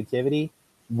of negativity,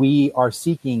 we are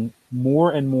seeking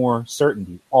more and more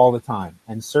certainty all the time,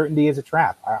 and certainty is a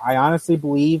trap. I honestly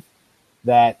believe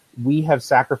that we have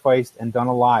sacrificed and done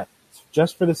a lot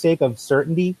just for the sake of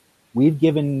certainty. We've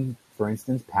given, for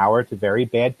instance, power to very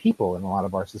bad people in a lot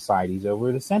of our societies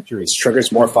over the centuries. It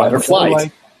triggers more fight or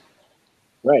flight.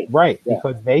 Right. Yeah.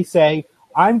 Because they say,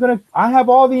 I have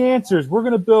all the answers. We're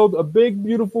going to build a big,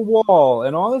 beautiful wall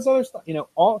and all this other stuff,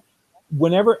 that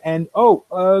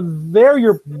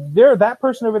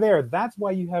person over there. That's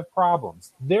why you have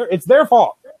problems. It's their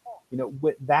fault.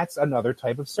 That's another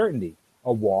type of certainty.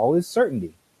 A wall is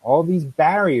certainty. All these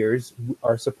barriers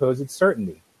are supposed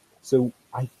certainty. So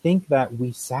I think that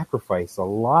we sacrifice a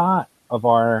lot,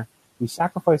 way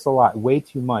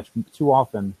too much, too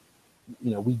often.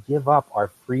 We give up our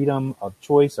freedom of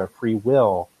choice, our free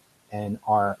will, and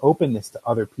our openness to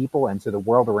other people and to the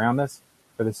world around us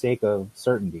for the sake of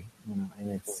certainty.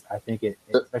 And I think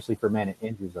especially for men, it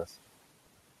injures us.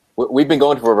 We've been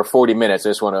going for over 40 minutes. I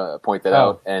just want to point that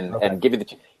out and give you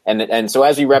and so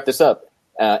as we wrap this up,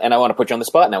 and I want to put you on the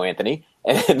spot now, Anthony.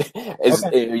 And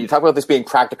you talk about this being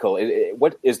practical.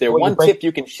 What is there one tip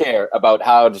you can share about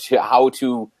how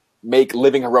to make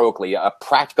living heroically a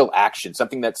practical action,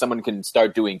 something that someone can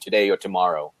start doing today or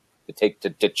tomorrow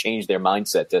to change their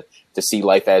mindset, to see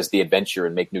life as the adventure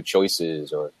and make new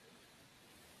choices? Or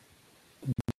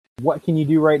what can you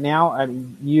do right now? I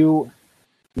mean,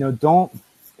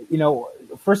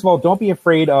 first of all, don't be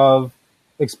afraid of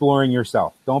exploring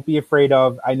yourself. Don't be afraid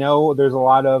of, I know there's a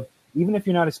lot of, even if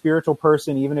you're not a spiritual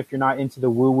person, even if you're not into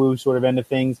the woo-woo sort of end of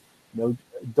things,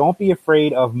 don't be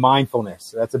afraid of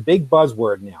mindfulness. That's a big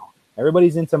buzzword now.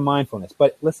 Everybody's into mindfulness,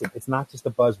 but listen, it's not just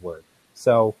a buzzword.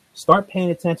 So start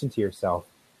paying attention to yourself,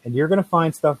 and you're going to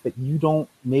find stuff that you don't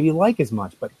maybe like as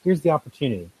much, but here's the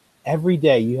opportunity. Every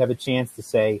day you have a chance to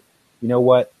say, you know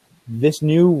what, this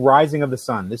new rising of the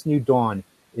sun, this new dawn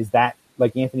is that,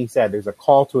 like Anthony said, there's a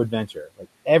call to adventure. Like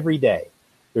every day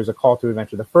there's a call to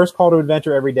adventure. The first call to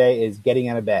adventure every day is getting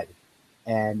out of bed.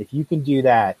 And if you can do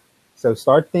that, so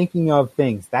start thinking of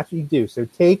things. That's what you do. So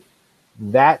take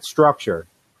that structure,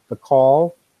 the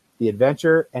call, the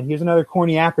adventure, and here's another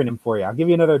corny acronym for you. I'll give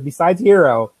you another, besides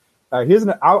HERO.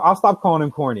 I'll stop calling him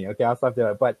corny. Okay, I'll stop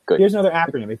doing it. But here's another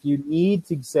acronym. If you need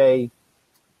to say,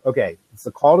 okay, it's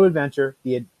the call to adventure,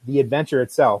 the adventure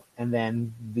itself, and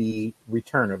then the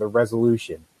return or the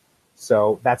resolution.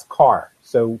 So that's car.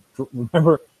 So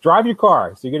remember, drive your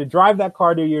car. So you're going to drive that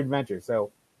car to your adventure. So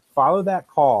follow that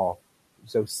call.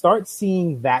 So start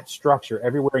seeing that structure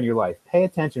everywhere in your life. Pay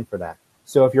attention for that.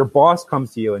 So if your boss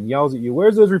comes to you and yells at you,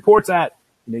 where's those reports at?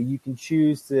 You can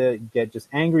choose to get just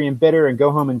angry and bitter and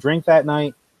go home and drink that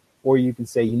night. Or you can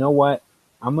say, you know what?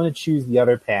 I'm going to choose the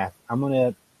other path. I'm going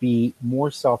to be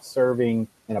more self-serving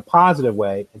in a positive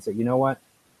way and say, you know what?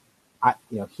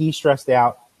 He's stressed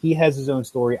out. He has his own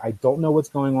story. I don't know what's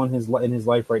going on in his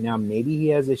life right now. Maybe he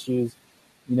has issues.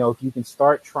 If you can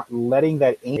start letting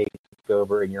that ape take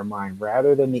over in your mind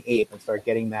rather than the ape, and start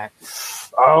getting that,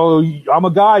 oh, I'm a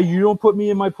guy. You don't put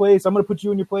me in my place. I'm going to put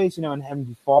you in your place, and having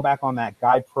you fall back on that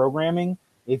guy programming.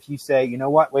 If you say, you know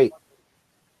what, wait,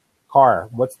 car,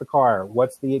 what's the car?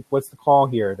 What's the call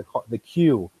here? The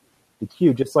cue. The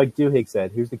cue, just like Duhigg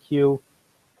said, here's the cue.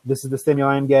 This is the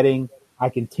stimuli I'm getting. I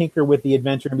can tinker with the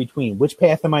adventure in between. Which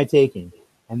path am I taking?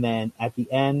 And then at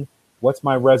the end, what's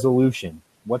my resolution?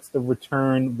 What's the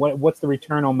return? What's the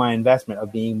return on my investment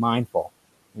of being mindful?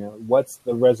 What's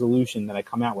the resolution that I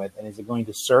come out with? And is it going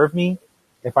to serve me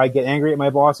if I get angry at my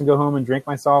boss and go home and drink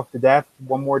myself to death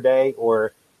one more day?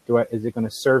 Or is it going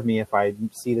to serve me if I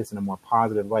see this in a more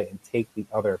positive light and take the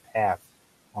other path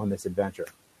on this adventure?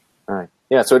 All right.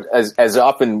 Yeah. So as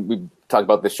often we talk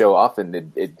about this show,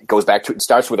 often it goes back to, it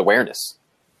starts with awareness.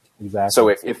 Exactly. So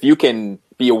if you can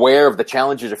be aware of the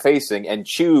challenges you're facing and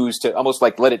choose to almost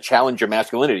like let it challenge your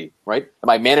masculinity, right? Am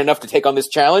I man enough to take on this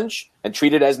challenge and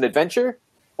treat it as an adventure?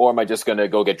 Or am I just going to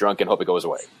go get drunk and hope it goes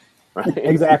away? Right?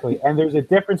 Exactly. And there's a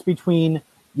difference between,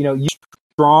 you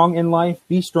strong in life,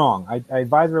 be strong. I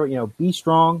advise everyone, be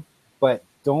strong, but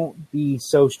don't be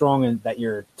so strong that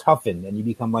you're toughened and you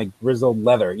become like grizzled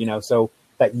leather, so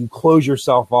that you close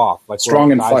yourself off. Like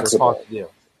strong and flexible.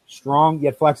 Strong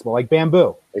yet flexible, like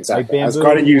bamboo. Exactly. Like bamboo, I was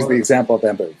going to use the example of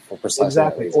bamboo for precisely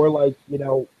exactly. that reason. Or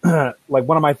like, like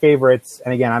one of my favorites,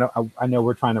 and again, I know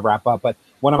we're trying to wrap up, but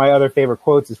one of my other favorite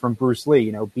quotes is from Bruce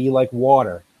Lee, be like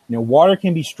water. Water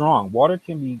can be strong. Water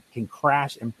can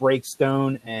crash and break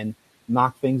stone and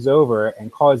knock things over and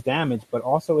cause damage, but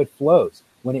also it flows.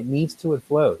 When it needs to, it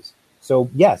flows. So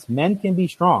yes, men can be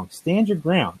strong. Stand your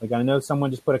ground. Like I know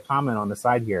someone just put a comment on the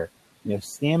side here.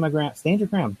 Stand your ground.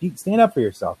 Stand up for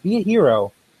yourself. Be a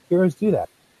hero. Heroes do that,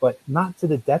 but not to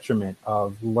the detriment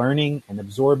of learning and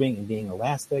absorbing and being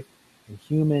elastic and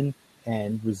human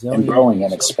and resilient. And growing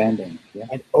and expanding. Yeah.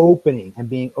 And opening and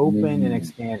being open and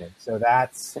expanded. So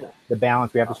that's the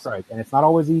balance we have to strike. And it's not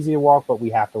always easy to walk, but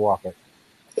we have to walk it.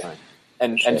 Right.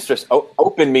 And it's just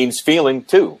open means feeling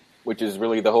too, which is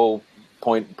really the whole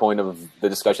point of the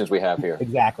discussions we have here.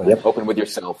 Exactly. Yep. Open with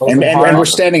yourself. And we're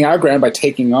standing our ground by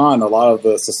taking on a lot of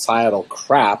the societal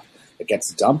crap that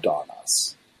gets dumped on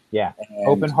us. Yeah. And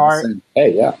open heart.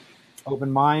 Hey, yeah.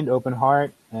 Open mind, open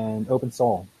heart, and open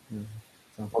soul.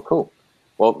 So. Well, cool.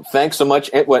 Well, thanks so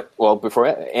much. Before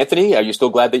Anthony, are you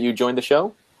still glad that you joined the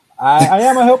show? I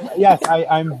am. I hope. Yes,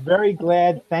 I'm very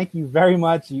glad. Thank you very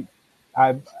much.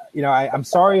 I'm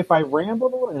sorry if I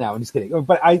rambled a little. No, I'm just kidding.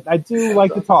 But I do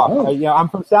like to talk. I'm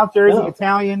from South Jersey,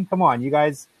 Italian. Come on, you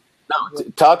guys. No,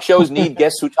 talk shows need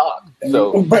guests who talk.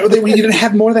 So, but we didn't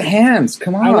have more of the hands.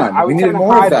 Come on, we needed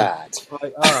more of that.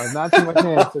 Like, not too much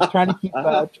hands. So trying to keep.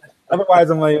 Otherwise,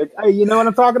 I'm like, hey, you know what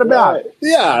I'm talking about?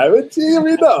 Yeah,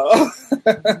 we know.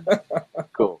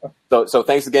 Cool. So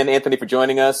thanks again, Anthony, for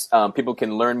joining us. People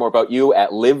can learn more about you at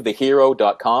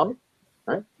livethehero.com.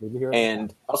 Right?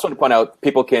 And I also want to point out,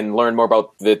 people can learn more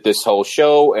about this whole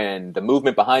show and the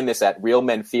movement behind this at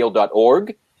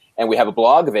realmenfeel.org. And we have a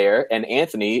blog there, and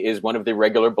Anthony is one of the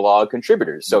regular blog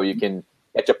contributors. So you can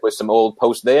catch up with some old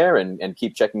posts there and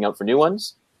keep checking out for new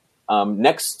ones.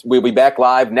 Next, we'll be back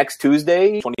live next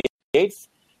Tuesday, 28th.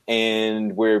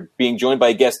 And we're being joined by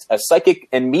a psychic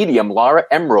and medium, Laura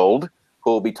Emerald,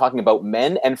 who will be talking about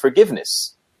men and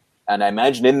forgiveness. And I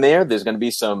imagine in there's going to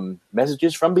be some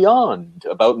messages from beyond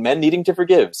about men needing to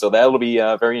forgive. So that'll be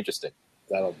very interesting.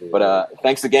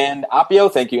 Thanks again,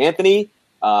 Appio. Thank you, Anthony.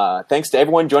 Thanks to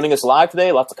everyone joining us live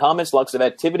today. Lots of comments, lots of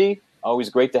activity. Always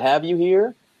great to have you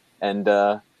here. And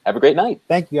have a great night.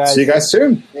 Thank you, guys. See you guys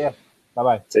soon. Yeah.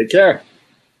 Bye-bye. Take care.